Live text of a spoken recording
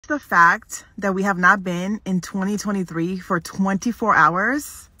The fact that we have not been in 2023 for 24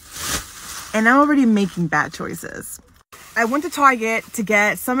 hours and I'm already making bad choices. I went to Target to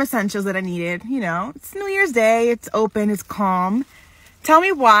get some essentials that I needed. You know, it's New Year's Day, it's open, it's calm. Tell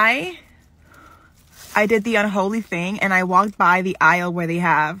me why I did the unholy thing and I walked by the aisle where they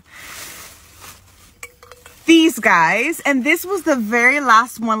have these guys, and this was the very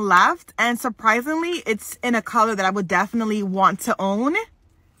last one left, and surprisingly it's in a color that I would definitely want to own,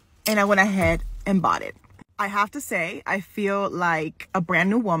 and I went ahead and bought it. I have to say, I feel like a brand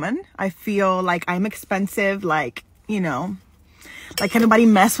new woman. I feel like I'm expensive, like, you know, like can nobody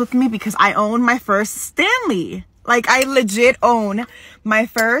mess with me because I own my first Stanley. Like I legit own my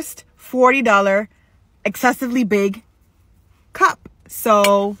first $40 excessively big cup.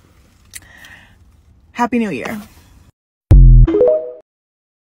 So Happy New Year.